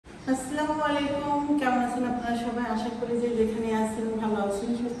আসসালামু আলাইকুম, কেমন আছেন আপনারা সবাই? আশা করি যে যেখানে আছেন ভালো আছেন,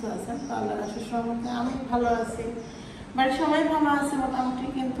 সুস্থ আছেন। তো আল্লাহর আশীর্বাদে সবাই আমি ভালো আছি, বাড়ির সবাই ভালো আছে মোটামুটি।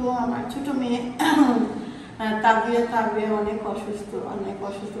 কিন্তু আমার ছোট মেয়ে তাবিয়া অনেক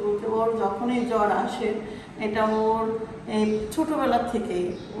অসুস্থ বলতে ওর যখনই জ্বর আসে, এটা ওর এই ছোটোবেলার থেকেই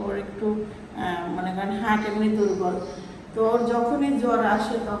ওর একটু মনে করেন হার্ট এমনি দুর্বল। তো ওর যখনই জ্বর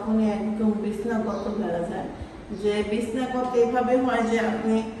আসে তখনই একদম বিছনাগত হয়ে যায়। যে বিছনাগত এভাবে হয় যে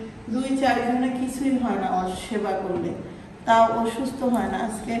আপনি 2-4 দিনে কিছুই হয় না ওর সেবা করলে, তাও অসুস্থ হয় না।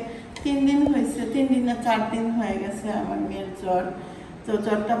 আজকে 3 দিন হয়েছে, 3 দিন না 4 দিন হয়ে গেছে আমার মেয়ের জ্বর। তো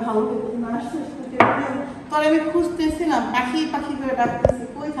জ্বরটা ভালো হতো না, পরে আমি খুঁজতেছিলাম, পাখি করে ডাকতেছি,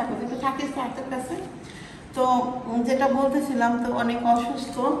 কই থাকে যেটা থাকে হাতের কাছে। তো যেটা বলতেছিলাম, তো অনেক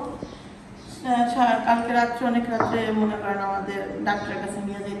অসুস্থ। কালকে রাত্রে অনেক রাত্রে মনে করেন আমাদের ডাক্তারের কাছে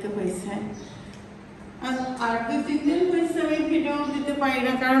নিয়ে যেতে হয়েছে। আর 2-3 দিন হয়েছে আমি ভিডিও দিতে পারি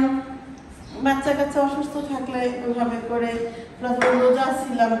না, কারণ বাচ্চা কাচ্চা অসুস্থ থাকলে ওইভাবে করে রোজা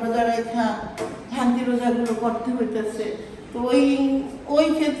ছিলাম, রোজা রেখা ভান্তি রোজাগুলো করতে হইতেছে। তো ওই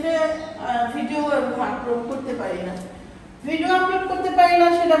ক্ষেত্রে ভিডিও আপলোড করতে পারি না।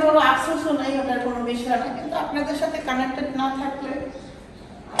 সেটা বড় আফসোসও নাই, ওটার কোনো বিষয় না। কিন্তু আপনাদের সাথে কানেক্টেড না থাকলে,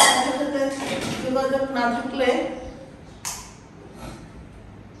 আপনাদের সাথে যোগাযোগ না থাকলে,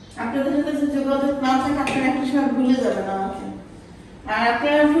 আপনাদের সাথে যোগাযোগ না থাকে আপনারা একটা সময় ভুলে যাবেন আমাকে। আর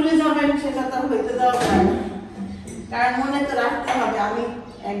আপনারা ভুলে যাবেন সেটা তো হইতে দেওয়া যায় না, কারণ মনে তো রাখতে হবে আমি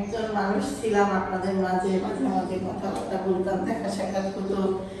একজন মানুষ ছিলাম, আপনাদের মাঝে মাঝে মাঝে কথাবার্তা বলতাম, দেখা সাক্ষাৎ হতো।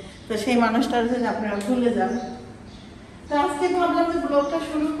 তো সেই মানুষটার জন্য আপনারা ভুলে যান। তো আজকে ভাবলাম যে ব্লগটা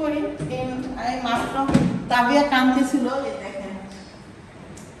শুরু করি। আমি মাত্র তাবিয়া কাঁদতেছিল, এই দেখেন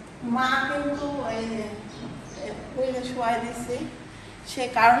মা কিন্তু এই শোয়াই দিছি। সে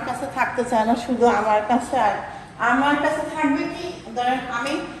কারোর কাছে থাকতে চায় না, শুধু আমার কাছে। আর আমার কাছে থাকবে কি, ধরেন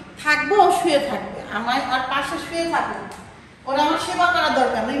আমি থাকবো, ও শুয়ে থাকবে আমার আর পাশে শুয়ে থাকবে। ওরা আমার সেবা করার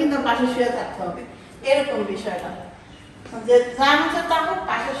দরকার নেই, কিন্তু পাশে শুয়ে থাকতে হবে, এরকম বিষয়টা। যে যা হচ্ছে তা হোক,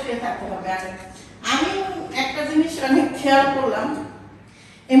 পাশে শুয়ে থাকতে হবে। আর আমি একটা জিনিস অনেক খেয়াল করলাম,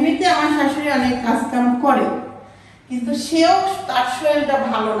 এমনিতে আমার শাশুড়ি অনেক কাজ কাম করে, কিন্তু সেও তার শরীরটা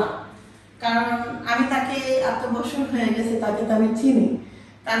ভালো না। কারণ আমি তাকে এত বছর হয়ে গেছে, তাকে তো আমি চিনি।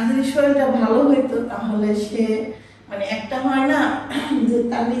 তার যদি শরীরটা ভালো হইতো তাহলে সে মানে একটা হয় না যে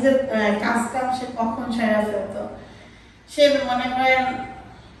তার নিজের কাজ কাম সে কখন সেরা ফেলতো। সে মনে করেন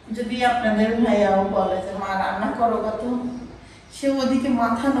যদি আপনাদের ভাইয়াও বলে যে মা রান্না করো কত, সে ওদিকে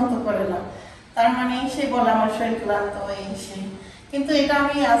মাথা নত করে না। তার মানে সে বলে আমার শরীর ক্লান্ত সে। কিন্তু এটা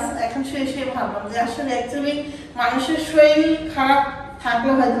আমি এখন শুয়ে ভাবলাম যে আসলে অ্যাকচুয়ালি মানুষের শরীর খারাপ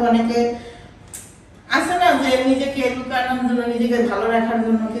থাকলে হয়তো অনেকে আছে না যে নিজেকে লুকানোর জন্য, নিজেকে ভালো রাখার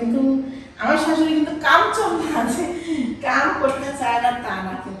জন্য। কিন্তু আমার শাশুড়ি কিন্তু কাম চলতে আছে, কাম করতে চায় না তা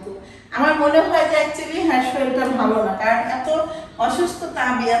না, কিন্তু আমার মনে হয় যে অ্যাকচুয়ালি হ্যাঁ শরীরটা ভালো না, কারণ এত অসুস্থ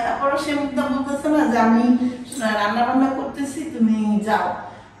তাবিয়া, তারপরও সে মুদ্রা বলতেছে না যে আমি রান্না বান্না করতেছি, তুমি যাও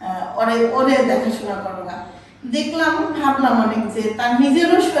ওরে দেখাশোনা করো না। দেখলাম, ভাবলাম অনেক যে তার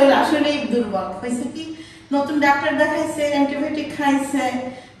নিজেরও শরীর আসলেই দুর্বল হয়েছে। কি নতুন ডাক্তার দেখাইছে, অ্যান্টিবায়োটিক খাইছে,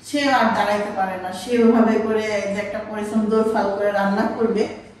 সে আর দাঁড়াইতে পারে না। সে ওভাবে করে যে একটা পরিশ্রম দৌড়ফাল করে রান্না করবে,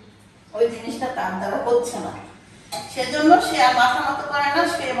 ওই জিনিসটা তার দ্বারা হচ্ছে না। সেজন্য সে আর মাথা মতো করে না।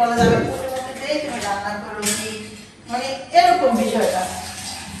 সে বলে যাবে পরিমাণে দিয়ে তুমি রান্না করো, কি মানে এরকম বিষয়টা।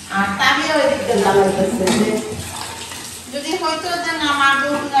 আর তামিয়া ওই দিকটা দাঁড়াইতেছে যে যদি হয়তো যে না মা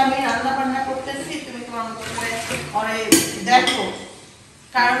বলতো আমি রান্না বান্না করতেছি, তুমি তোমার মতো করে দেখো।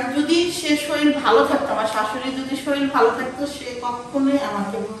 কারণ যদি সে শরীর ভালো থাকতো, আমার শাশুড়ি যদি শরীর ভালো থাকতো, সে কখনোই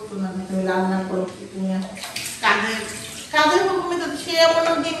আমাকে বলতো না যে তুমি রান্না করো, কি তুমি কাজের হুকুমে। তো সে এমন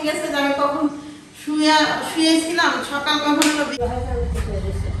দিন গেছে যে আমি কখন শুয়েছিলাম, সকাল কখন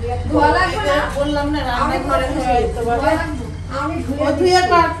বললাম না রান্না করে ধুয়ে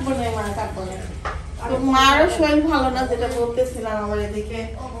পারবো না মানে। তারপরে মারও শরীর ভালো না, যেটা বলতেছিলাম। আমার এদিকে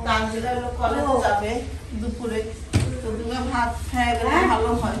তানজিলা হলো কলেজে যাবে দুপুরে, তো দুটো ভাত খায়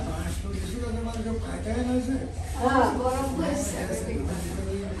ভালো হয়।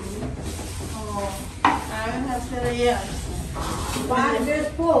 আমি ভাবছি ইয়ে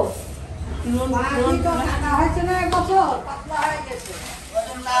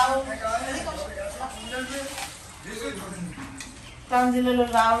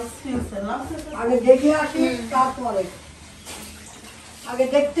আগে দেখে আসি, তারপরে আগে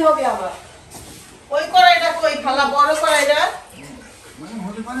দেখতে হবে আবার। ওই কড়াইটা কই খালা, বড় কড়াইটা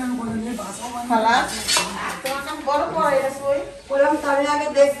খালা, তোমার কাছে বড় কড়াইটা কই? বললাম তাহলে আগে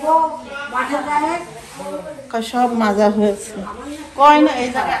দেখবো মাঠে যায় সব মাজা হয়েছে, কয় না এই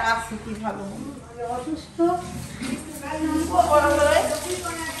জায়গায় আছে কি ভালো। অসুস্থ বড় কড়াই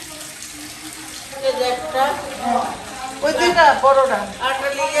ওই দুইটা বড়টা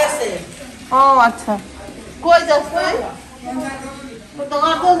ও আচ্ছা কই যাস তুই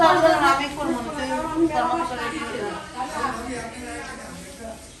তোমার তো জানলে আমি করবো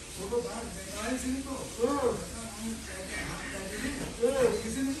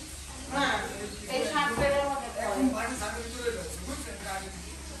এই শার্টের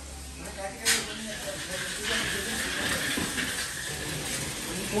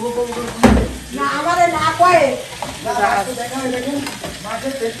না আমারে না কয়ে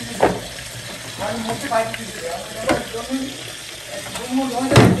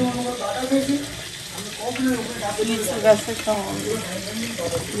লিচু গাছের সম্বন্ধে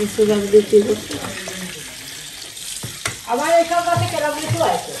লিচু গাছ বিক্রি করছে আমার এইসব গাছে কেরম লিচু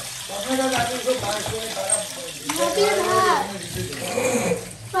আছে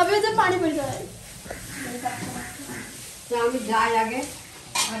তবে যে পানি পড়ে যায় আমি যাই আগে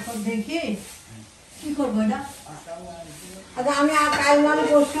তারপর দেখি কি করবো এটা আচ্ছা আমি আর কাল মানে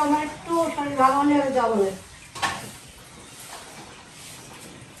বসছি আমার একটু শরীর ভালো হলে আমি যাবো না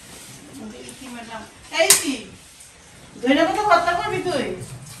এই কি ধনে পাতা ভর্তা করবি তুই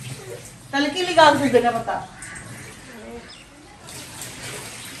তাহলে কি লিখা আছে ধনে পাতা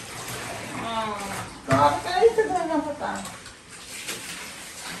তরকারি তো ধনে পাতা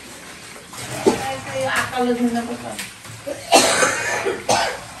আকালে ধনে পাতা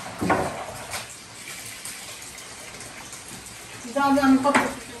যাও আমি কত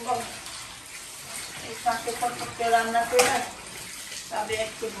এই শাকে কত রান্না করে তবে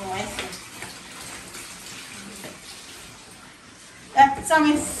একটু ঘুমাইছি এক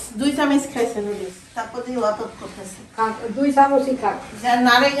চামচ 2 চামচ খাইছে নুডলস তারপর দিয়ে অত করতেছে 2 চামচই খাক যা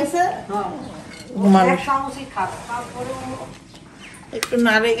নাড়ে গেছে হ্যাঁ ঘুমানো 1 চামচই খাক তারপরে একটু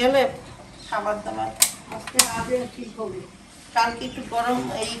নাড়ে গেলে খাবার দাবার আজকে রাতে ঠিক হবে কালকে একটু গরম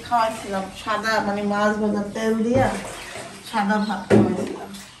এই খাওয়াইছিলাম সাদা মানে মাছ ভাজা তেল দিয়া সাদা ভাত খাওয়াইছিলাম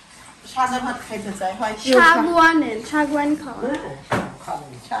সাদা ভাত খাইতে চাই হয় কি শাগুয়ান খাওয়া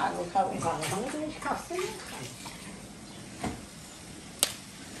শাকও খাবে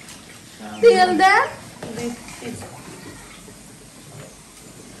তেল দেন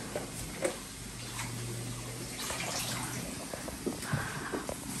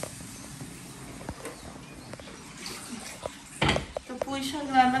তো পুঁই শাক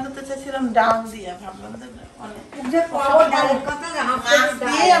রান্না করতে চাইছিলাম ডাল দিয়ে ভাবলাম অনেক যে পাবো ডালের কথা যে মাছ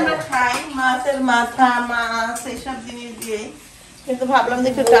দিয়ে আমরা খাই মাছের মাথা মাছ এইসব জিনিস দিয়ে কিন্তু ভাবলাম যে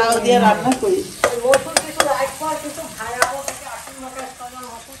একটু ডাল দিয়ে রান্না করি মসুর কিছু রাখবো কিছু ভাড়াবো থেকে 8 টাকা স্কয়ার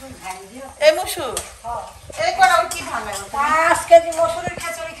মসুর ভাই দিয়ে এই মসুর হ্যাঁ এই করা কি ভাঙা 5 কেজি মসুরের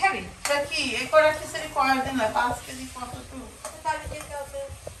খিচুড়ি খাবি তা কি এই করা খিচুড়ি কয়দিন না 5 কেজি কতটুকু তাহলে যে কাছে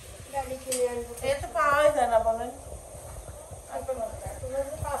গাড়ি কিনে আনবো এই তো পাওয়াই যায় না বলেন তুমি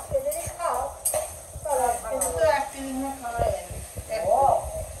যদি 5 কেজি খাও তাহলে কিন্তু তো 1 কেজি না খাওয়াই যায় ও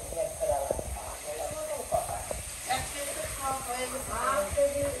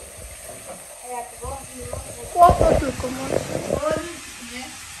কতটুকু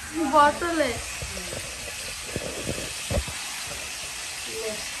বোতলে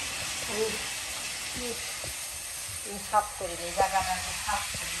সাফ করে দিই জায়গাটা সাফ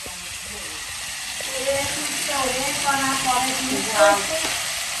করে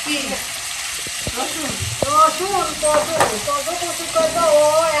রসুন কত কচু কত ও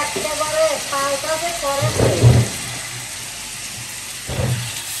একেবারে সালটাতে করে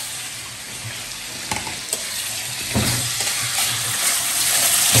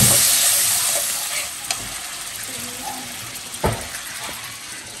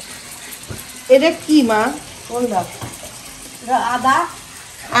এটা কি মা কোনটা আদা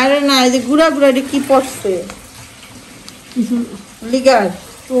আরে না এই যে গুড়া গুড়া এটা কি পড়ছে লিগার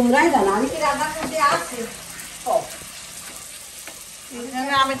তোমরাই জানো আমি কি রান্নার মধ্যে আছে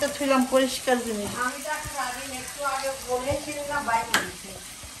আমি তো ছিলাম পরিষ্কার জিনিস আমি তো একটু আগে বলেছিলাম না বাইক করেছি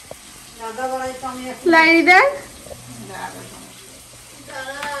আদা বাড়াই তো আমি লাইনি দেন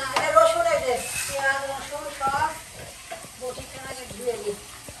রসুন এই যে পেঁয়াজ রসুন সব বটিখানে আগে ধুয়ে নিই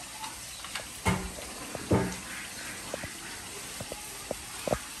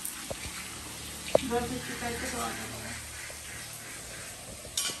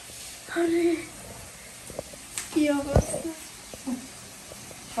আরে কি অবস্থা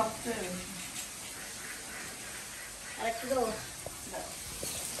আরেকটু দেবো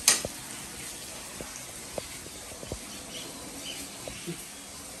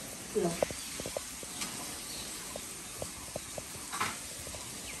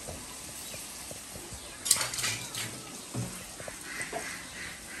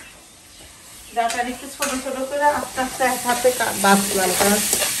ডাটার একটু ছোট ছোট করে আস্তে আস্তে এক হাতে বাঁচলাম কারণ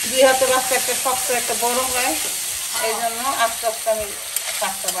দুই হাতে বাচ্চা একটা শক্ত একটা বড় হয়, এই জন্য আস্তে আস্তে আমি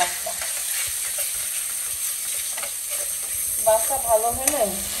কাজটা বাঁচলাম। বাচ্চা ভালো হলে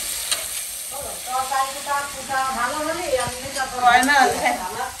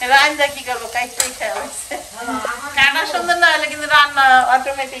কি করবো, কাটা সুন্দর না হলে কিন্তু রান্না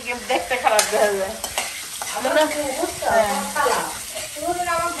অটোমেটিক দেখতে খারাপ হয়ে যায়।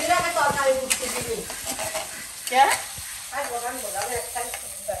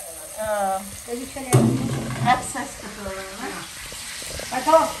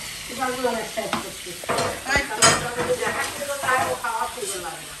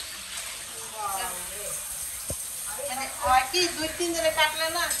 কি 2-3 দিনে কাটলে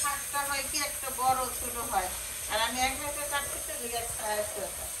না শাকটা হয় কি একটা বড় ছোট হয়, আর আমি এক হাতে কাটতে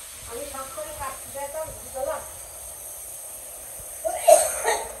আমি সব করে কাটতে যেতাম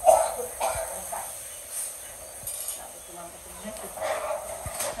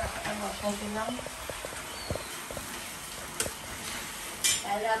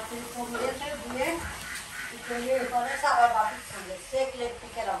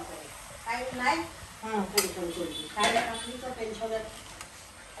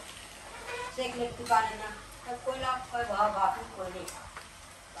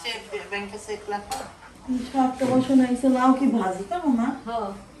লাউ কি ভাজি করবো না?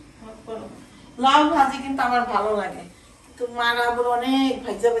 লাউ ভাজি কিন্তু আমার ভালো লাগে, কিন্তু মারা আবার অনেক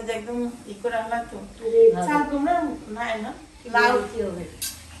ভাজা ভাজা একদম ই করে আনলাম তো চাল কুমড়া নাই না লাউ কি হবে।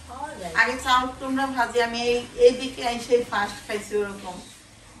 আগে চাল কুমড়া ভাজি আমি এই দিকে এসে ফার্স্ট খাইছি, ওরকম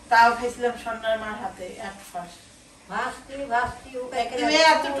তাও খাইছিলাম সন্ধ্যার মার হাতে এক ফার্স্ট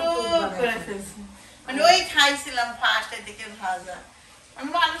মানে ওই খাইছিলাম ফার্স্ট এদিকে ভাজা।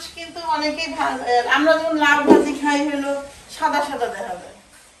 মানুষ কিন্তু অনেকেই আমরা যেমন লাউ ভাজি খাই হলো সাদা সাদা দেখা যায়,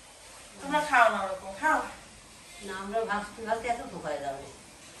 তোমরা খাও না ওরকম? খাও না, আমরা ভাজতে ভাজতে এত ঢোকায় যাবে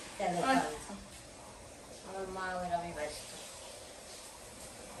আমার মা ওইরকমই ভাজতো,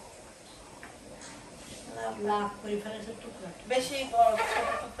 লাভ করে ফেলেছে টুকরা বেশি বড় ছোট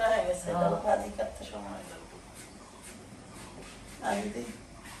টুকরা হয়ে গেছে, ভাজি কাটতে সময় লাগবে।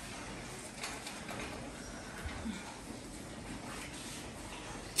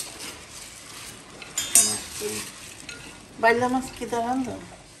 বাইলা মাছ কি দাম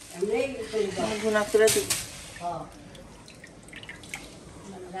গুণা করে দিই।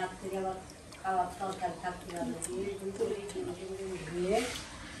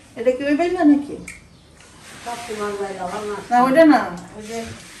 এটা কি ওই বাইলা নাকি? না ওইটা না, ওই যে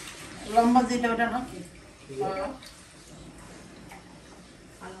লম্বা যেটা ওটা নাকি?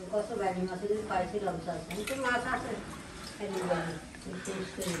 কত বাইরে মাছ পাইছিলাম মাছ আছে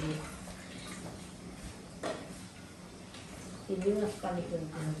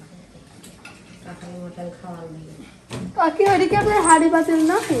কাকি ওদিকে আপনার হাড়ি পাতিল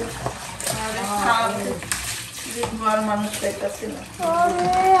নাকি? মানুষ পাইতেছে না।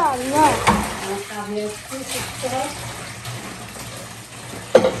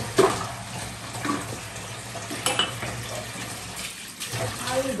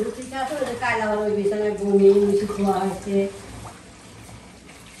 ধুতি চাষ কায়লা ওই বিছানায় বমি মিশু খোয়া হয়েছে,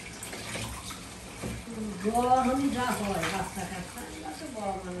 বড় হলে যা হয় বাচ্চা কাচ্চা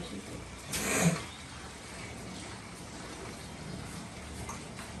বড় মানুষই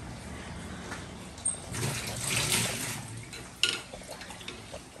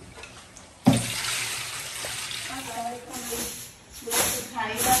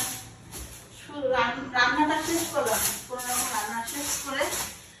রান্নাটা শেষ করলাম, রান্না শেষ করে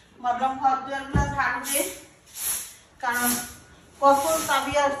ভাবলাম ঘর দুয়ারগুলো ঝাড়ু দিয়ে, কারণ কখন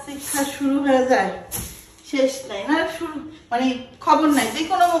তাবিয়ার শিক্ষা শুরু হয়ে যায় শেষ নাই না, শুরু মানে খবর নাই, যে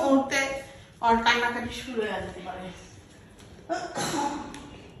কোনো মুহূর্তে ওর কান্নাকাটি শুরু হয়ে যেতে পারে।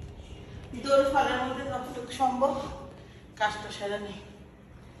 দোল ফলের মধ্যে যতটুকু সম্ভব কাজটা সেরে নেই।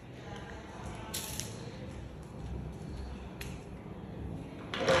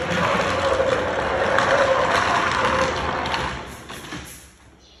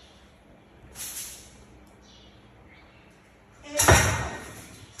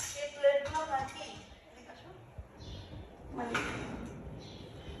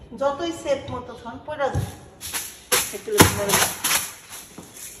 যতই সেফ মতো থান পড়া যায়,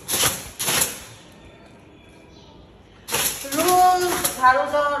 রোজ ঝাড়ু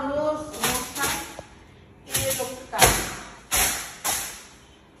দেওয়া, রোজ কাজ।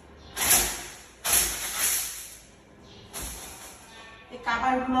 এই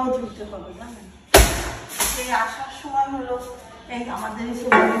কাবার গুলোও ধুতে হবে জানেন। এই আসার সময় হলো এই আমাদের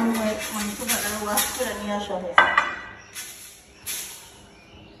ওয়াশ করে নিয়ে আসা হয়েছে।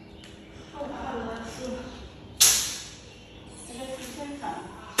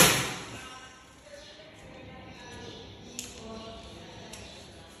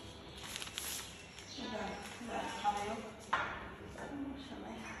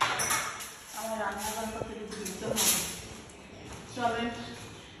 চলেন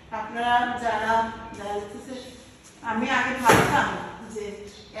আপনারা যারা আমি আগে ভাবতাম যে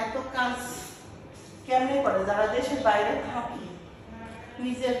এত কাজ কেমনে করে যারা দেশের বাইরে থাকি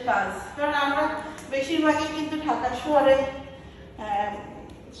নিজের কাজ, কারণ আমরা বেশিরভাগই কিন্তু ঢাকা শহরে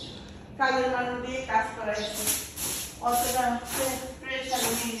কাজের মানুষ দিয়ে কাজ করাইছি, অতটা প্রেশার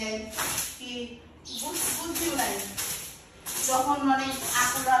নিয়ে নেই কি বুঝিও নাই। যখন মানে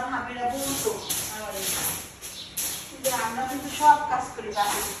আপুরা ভাবিরা বলতো যে আমরা কিন্তু সব কাজ করি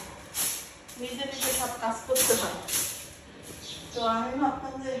বাড়ি, নিজে নিজে সব কাজ করতে হয়। তো আমি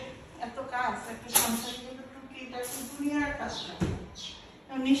ভাবতাম যে এত কাজ একটা সংসার কিন্তু টুকিটা দুনিয়ার কাজ না,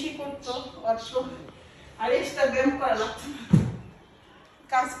 নিশি করতো অর্থ আর এক্সট্রা ব্যায়াম করা লাগতো না,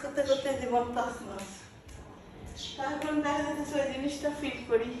 কাজ করতে করতে জীবন কাজ মাস। তারপর দেখা যাচ্ছে ওই জিনিসটা ফিল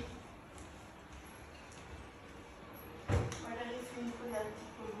করি, ফিল করি আর কি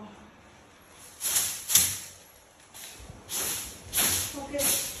করবো। ওকে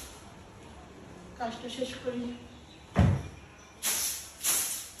কাজটা শেষ করি।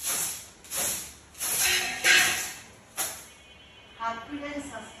 হাত খুলে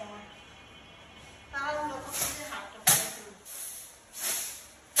আজকে আমার তাড়াহুড়ো করতে হাতটা খুলে ফেলবো।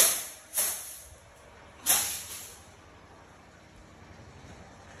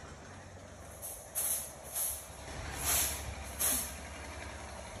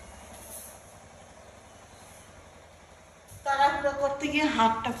 তাড়াহুড়ো করতে গিয়ে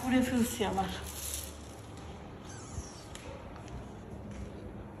হাতটা পুড়ে ফেলছি আমার।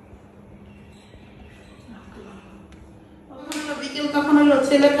 বিকেল কখন হলো,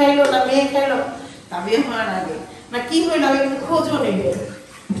 ছেলে খাইলো না মেয়ে খাইলো, তা বিয়ে হওয়ার আগে না কি হইলো আমি কিন্তু খোঁজও নেই।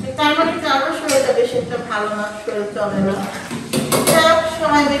 তার মানে আমার শরীরটা বেশি একটা ভালো না, শরীর চলে না।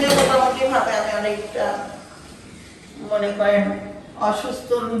 সময় মিলে মোটামুটি ভাবে আমি অনেকটা মনে করেন অসুস্থ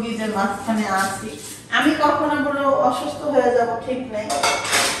রুগী যে মাঝখানে আছি। আমি কখনো বলে অসুস্থ হয়ে যাব ঠিক নেই।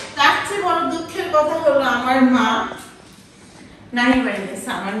 তার চেয়ে বড় দুঃখের কথা হলো আমার মা নানি বাড়ি গেছে,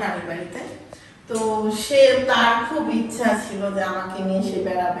 আমার নানি বাড়িতে। তো সে তার খুব ইচ্ছা ছিল যে আমাকে নিয়ে সে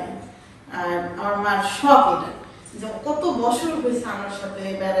বেড়াবে, আর আমার মার শখ এটা যে কত বছর হয়েছে আমার সাথে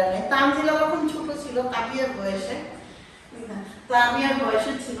বেড়াবে। তানজিলা যখন ছোট ছিল তাবিয়ার বয়সে, তাবিয়ার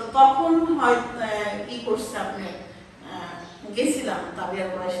বয়সে ছিল তখন হয়তো কি করছে আপনি গেছিলাম তাবিয়ার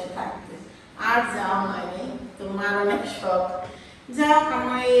বয়সে থাকতে, আর যাওয়া হয়নি। তো মার অনেক শখ, যাক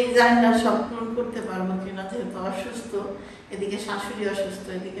আমি জানি না সব পূরণ করতে পারবো কিনা, যেহেতু অসুস্থ, এদিকে শাশুড়ি অসুস্থ,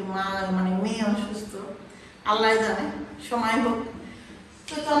 এদিকে মা মানে মেয়ে অসুস্থ, আল্লাহ জানে, সময় হোক।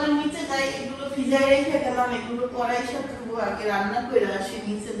 তো চলেন নিচে যাই, এগুলো ভিজাই রেখে গেলাম, এগুলো পরাই সাথে আগে রান্না করে আসি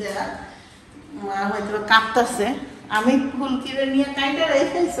নিচে দেয়া। মা হয়তো কাটতেছে, আমি ফুল কিনে নিয়ে কাইটা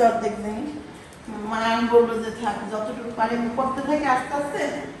রেখেছি অর্ধেক জিনিস। মা বললো যে থাক যতটুকু পারি করতে থাকে আস্তে আস্তে,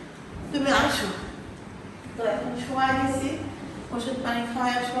 তুমি আসো। তো এখন শোয়া গেছি, ওষুধ পানি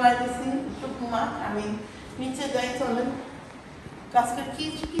খাওয়াই শোয়া গেছি, একটু ঘুমা, আমি নিচে যাই। চলেন কাজটা কি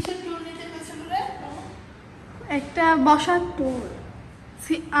কিসের টুল নিতে গেছিল রে? একটা বসার টুল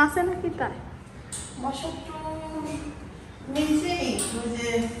আছে নাকি তাই? বসার টুল নিচেই ওই যে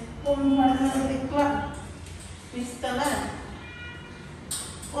কোন ধরনের দেখলাম পিস্তলা।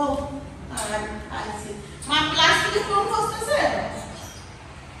 ও আর আইছি মা প্লাস্টিকের কোন বসতেছে?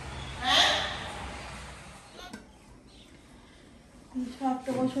 হ্যাঁ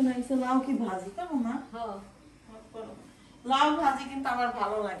সবটা বসে নাইছে। লাউ কি ভাজি করো না? হ্যাঁ লাউ ভাজি কিন্তু আমার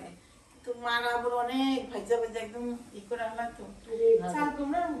ভালো লাগে, তো মারা আবার অনেক ভাজা ভাজা একদম ই করে আনলা। তো চাল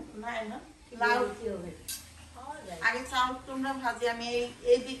তোমরা নাই না লাউ আগে চাল তোমরা ভাজি, আমি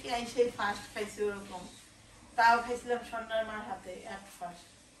এইদিকে এসে ফার্স্ট খাইছি ওরকম। তাও খাইছিলাম সন্ধ্যার মার হাতে এক ফার্স্ট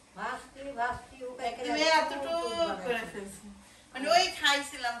এতটুকু করে ফেলছি, মানে ওই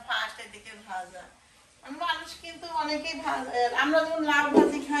খাইছিলাম ফার্স্ট এদিকে ভাজা। মানুষ কিন্তু অনেকেই ভাজা, আমরা যেমন লাউ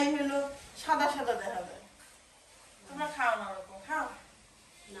ভাজি খাই হলো সাদা সাদা দেখা যায়, তোমরা খাও না ওরকম? খাও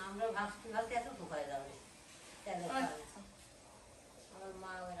না, আমরা ভাজতে ভাজতে এত ঢুকাই যাবে আমার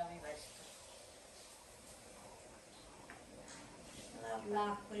মা ওইরকমই ভাজত,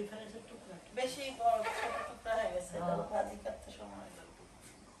 লাভ করে ফেলেছে টুকরা বেশি বড় ছোট টুকরা হয়ে গেছে, ভাজি কাটতে সময় লাগবে।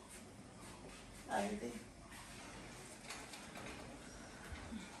 আর যদি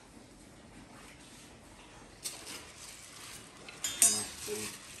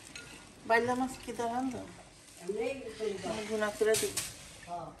বাইলা মাছ কি দাঁড়ান তো গুণা করে দিই।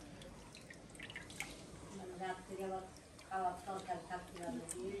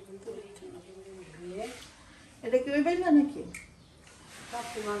 এটা কি ওই বাইলা নাকি?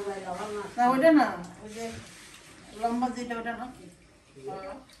 না ওইটা না, ওই যে লম্বা যেটা ওটা না।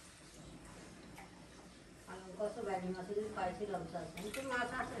 কত বাইরে মাছ পাইছিলাম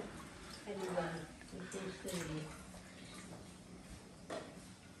মাছ আছে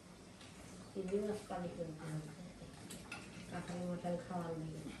চিংড়ি মাছ কালি করে কাঁঠাল মাঠাল খাওয়ার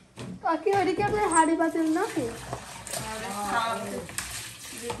নেই। কাকি ওইদিকে আপনার হাড়ি পাতিল নাকি?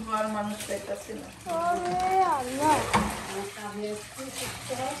 বড় মানুষ পাইতেছি না। ওরে আল্লাহ, আমার কাজে একটু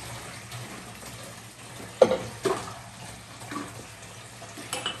করতে হয়।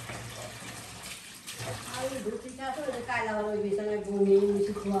 আর ওই ধুতিটা তো ওই যে কায়লা ওই বিছানায় বমি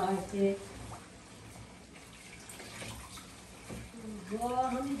মিশি খোয়া হয়েছে। বড়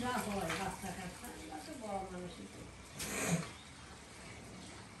হলে যা হয় বাচ্চা কাচ্চা এগুলো তো বড় মানুষই তো।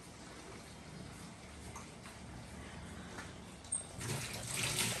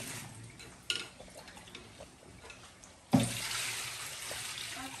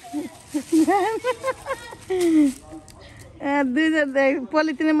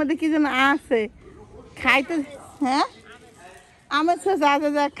 পলিথিনের মধ্যে কি যেন আছে খাইতে। হ্যাঁ আমার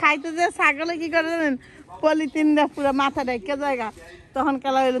খাইতে যে ছাগলে কি করে জানেন, পলিথিনটা পুরো মাথা ঢেকে জায়গা, তখন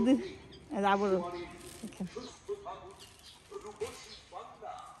কালা হইলো যাবো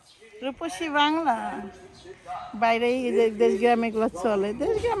রূপসী বাংলা। বাইরে দেশ গ্রামে এগুলো চলে,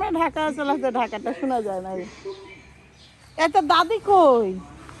 দেশ গ্রামে ঢাকা চলে, ঢাকাটা শোনা যায় না। এত দাদি কই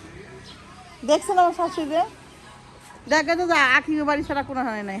দেখছেন আমার শাশুড়ি? দেখা তো যা আখি বাড়ি ছাড়া কোনো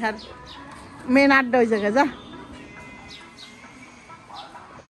হয় নাই, আর মেন আড্ডা ওই জায়গায় যা।